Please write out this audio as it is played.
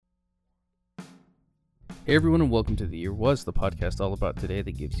Hey everyone, and welcome to The Year Was, the podcast all about today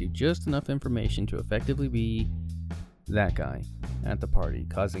that gives you just enough information to effectively be that guy at the party,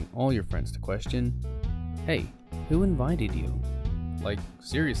 causing all your friends to question, hey, who invited you? Like,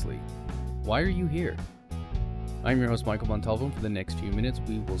 seriously, why are you here? I'm your host, Michael Montalvo, and for the next few minutes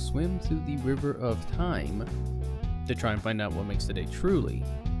we will swim through the river of time to try and find out what makes today truly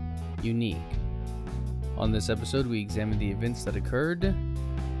unique. On this episode, we examine the events that occurred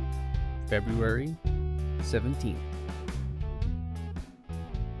February 17th.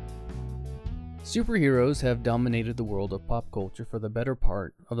 Superheroes have dominated the world of pop culture for the better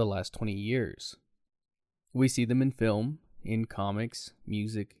part of the last 20 years. We see them in film, in comics,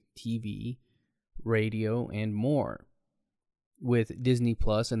 music, TV, radio, and more. With Disney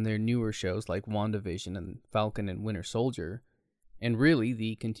Plus and their newer shows like WandaVision and Falcon and Winter Soldier, and really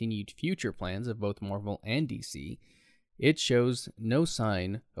the continued future plans of both Marvel and DC, it shows no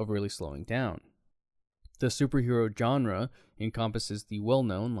sign of really slowing down. The superhero genre encompasses the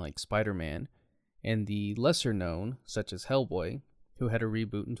well-known like Spider-Man and the lesser-known such as Hellboy, who had a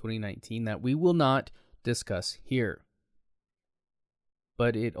reboot in 2019 that we will not discuss here.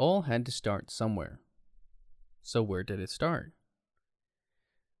 But it all had to start somewhere. So where did it start?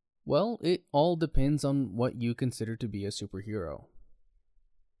 Well, it all depends on what you consider to be a superhero.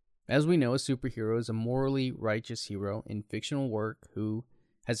 As we know, a superhero is a morally righteous hero in fictional work who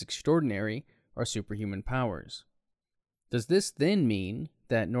has extraordinary or superhuman powers. Does this then mean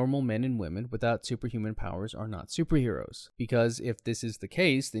that normal men and women without superhuman powers are not superheroes? Because if this is the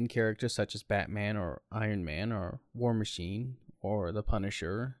case, then characters such as Batman or Iron Man or War Machine or the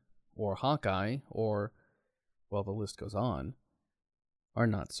Punisher or Hawkeye or, well, the list goes on, are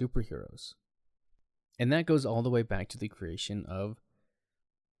not superheroes. And that goes all the way back to the creation of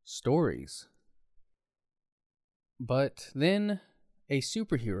stories. But then a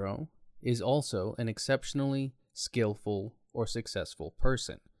superhero is also an exceptionally skillful or successful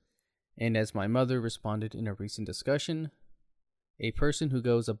person. And as my mother responded in a recent discussion, a person who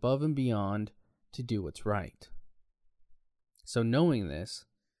goes above and beyond to do what's right. So knowing this,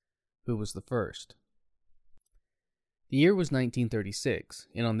 who was the first? The year was 1936,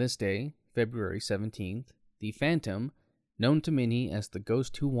 and on this day, February 17th, the Phantom, known to many as the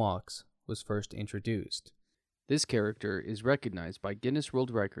Ghost Who Walks, was first introduced. This character is recognized by Guinness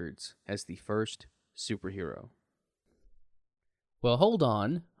World Records as the first superhero. Well, hold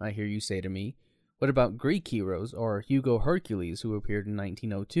on, I hear you say to me. What about Greek heroes or Hugo Hercules, who appeared in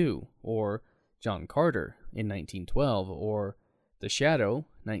 1902, or John Carter in 1912, or The Shadow,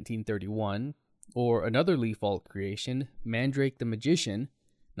 1931, or another Lee Falk creation, Mandrake the Magician,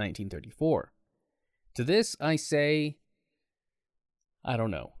 1934? To this, I say, I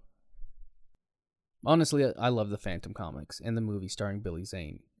don't know. Honestly, I love the Phantom comics and the movie starring Billy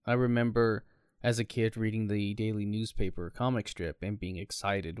Zane. I remember as a kid reading the daily newspaper comic strip and being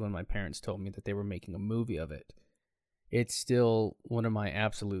excited when my parents told me that they were making a movie of it. It's still one of my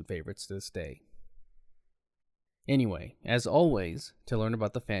absolute favorites to this day. Anyway, as always, to learn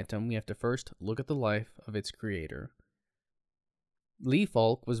about the Phantom, we have to first look at the life of its creator. Lee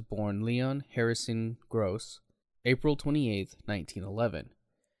Falk was born Leon Harrison Gross, April 28, 1911.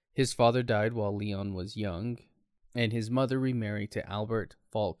 His father died while Leon was young, and his mother remarried to Albert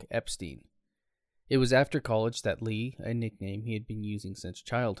Falk Epstein. It was after college that Lee, a nickname he had been using since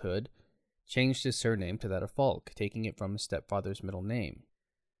childhood, changed his surname to that of Falk, taking it from his stepfather's middle name.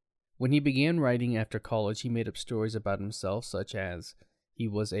 When he began writing after college, he made up stories about himself, such as he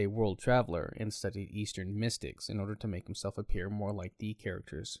was a world traveler and studied Eastern mystics in order to make himself appear more like the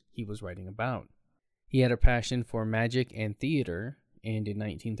characters he was writing about. He had a passion for magic and theater, and in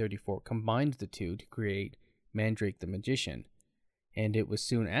 1934 combined the two to create Mandrake the Magician, and it was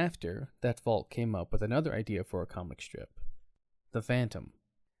soon after that Falk came up with another idea for a comic strip, The Phantom.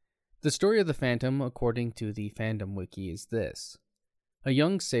 The story of the Phantom, according to the Fandom Wiki, is this. A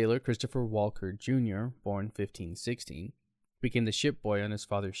young sailor, Christopher Walker Jr., born 1516, became the ship boy on his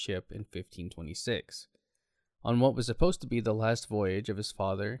father's ship in 1526. On what was supposed to be the last voyage of his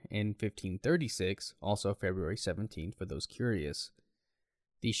father in 1536, also February 17th for those curious,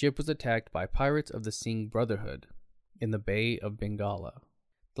 the ship was attacked by pirates of the Singh Brotherhood in the Bay of Bengala.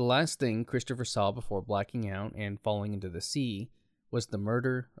 The last thing Christopher saw before blacking out and falling into the sea was the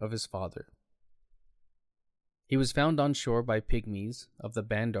murder of his father. He was found on shore by pygmies of the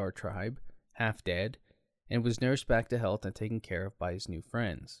Bandar tribe, half dead, and was nursed back to health and taken care of by his new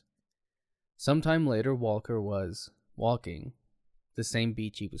friends. Sometime later, Walker was walking the same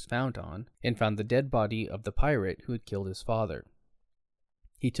beach he was found on and found the dead body of the pirate who had killed his father.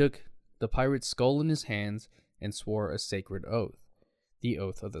 He took the pirate's skull in his hands and swore a sacred oath, the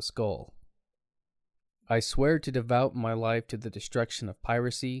Oath of the Skull. I swear to devote my life to the destruction of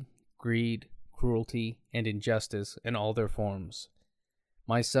piracy, greed, cruelty, and injustice in all their forms.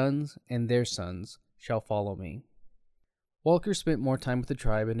 My sons and their sons shall follow me. Walker spent more time with the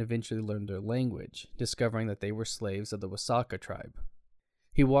tribe and eventually learned their language, discovering that they were slaves of the Wasaka tribe.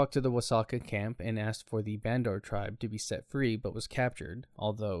 He walked to the Wasaka camp and asked for the Bandar tribe to be set free, but was captured,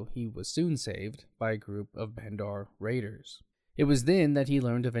 although he was soon saved by a group of Bandar raiders. It was then that he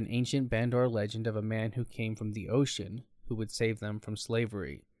learned of an ancient Bandar legend of a man who came from the ocean who would save them from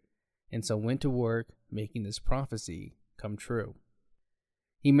slavery, and so went to work making this prophecy come true.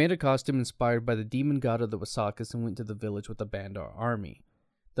 He made a costume inspired by the demon god of the Wasakas and went to the village with the Bandar army.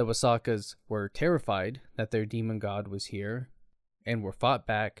 The Wasakas were terrified that their demon god was here and were fought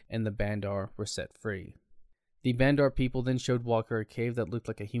back, and the Bandar were set free. The Bandar people then showed Walker a cave that looked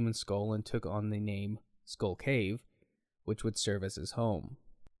like a human skull and took on the name Skull Cave, which would serve as his home.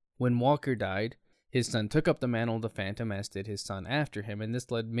 When Walker died, his son took up the mantle of the Phantom, as did his son after him, and this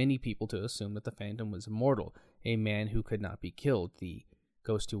led many people to assume that the Phantom was immortal, a man who could not be killed, the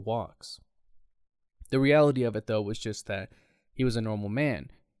ghost who walks. The reality of it, though, was just that he was a normal man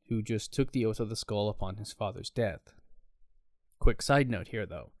who just took the oath of the skull upon his father's death. Quick side note here,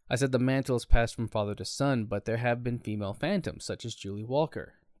 though. I said the mantle is passed from father to son, but there have been female phantoms, such as Julie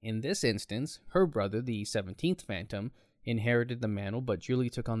Walker. In this instance, her brother, the 17th Phantom, inherited the mantle, but Julie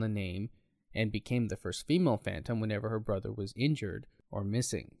took on the name and became the first female Phantom whenever her brother was injured or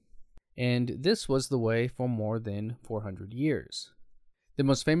missing. And this was the way for more than 400 years. The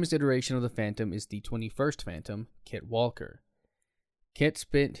most famous iteration of the Phantom is the 21st Phantom, Kit Walker. Kit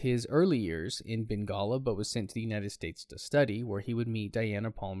spent his early years in Bengala, but was sent to the United States to study, where he would meet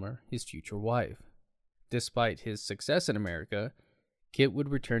Diana Palmer, his future wife. Despite his success in America, Kit would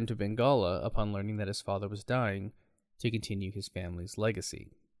return to Bengala upon learning that his father was dying to continue his family's legacy.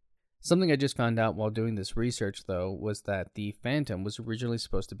 Something I just found out while doing this research, though, was that the Phantom was originally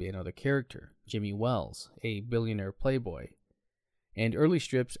supposed to be another character, Jimmy Wells, a billionaire playboy. And early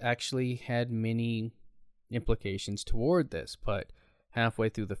strips actually had many implications toward this, but halfway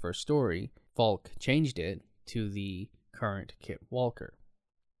through the first story, Falk changed it to the current Kit Walker.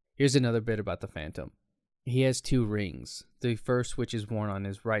 Here's another bit about the Phantom. He has 2 rings. The first, which is worn on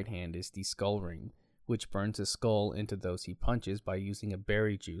his right hand, is the skull ring, which burns his skull into those he punches by using a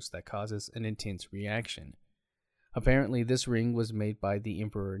berry juice that causes an intense reaction. Apparently, this ring was made by the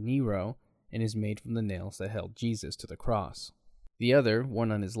Emperor Nero and is made from the nails that held Jesus to the cross. The other,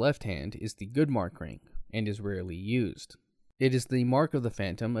 worn on his left hand, is the Good Mark ring and is rarely used. It is the mark of the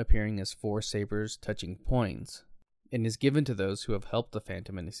Phantom, appearing as 4 sabers touching points, and is given to those who have helped the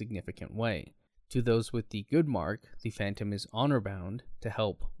Phantom in a significant way. To those with the Good Mark, the Phantom is honor-bound to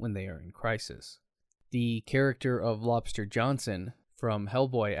help when they are in crisis. The character of Lobster Johnson from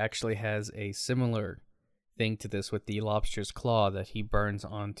Hellboy actually has a similar thing to this with the lobster's claw that he burns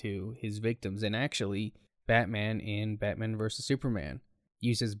onto his victims, and actually Batman in Batman vs. Superman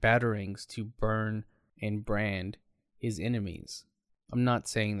uses batarangs to burn and brand his enemies. I'm not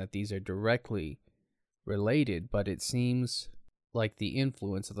saying that these are directly related, but it seems like the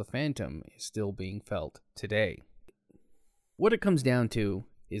influence of the Phantom is still being felt today. What it comes down to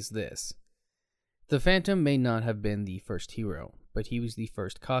is this. The Phantom may not have been the first hero, but he was the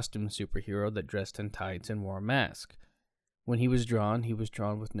first costume superhero that dressed in tights and wore a mask. When he was drawn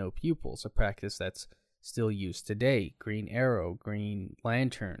with no pupils, a practice that's still used today. Green Arrow, Green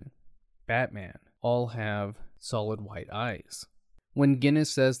Lantern, Batman all have solid white eyes. When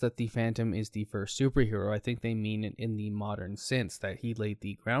Guinness says that the Phantom is the first superhero, I think they mean it in the modern sense, that he laid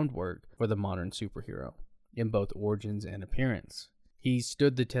the groundwork for the modern superhero, in both origins and appearance. He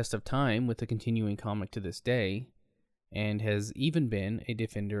stood the test of time with the continuing comic to this day, and has even been a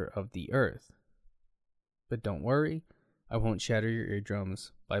defender of the Earth. But don't worry, I won't shatter your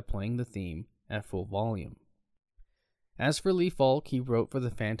eardrums by playing the theme at full volume. As for Lee Falk, he wrote for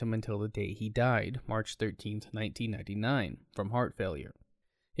the Phantom until the day he died, March 13, 1999, from heart failure.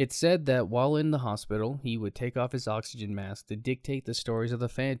 It's said that while in the hospital, he would take off his oxygen mask to dictate the stories of the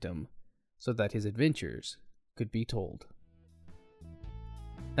Phantom so that his adventures could be told.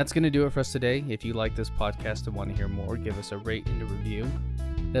 That's going to do it for us today. If you like this podcast and want to hear more, give us a rate and a review.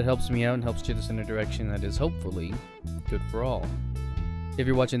 That helps me out and helps steer us in a direction that is hopefully good for all. If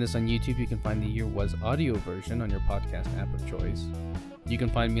you're watching this on YouTube, you can find the Year Was audio version on your podcast app of choice. You can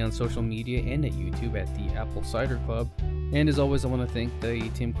find me on social media and at YouTube at the Apple Cider Club. And as always, I want to thank the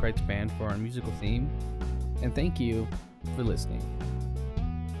Tim Kreitz Band for our musical theme. And thank you for listening.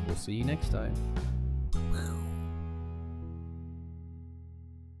 We'll see you next time.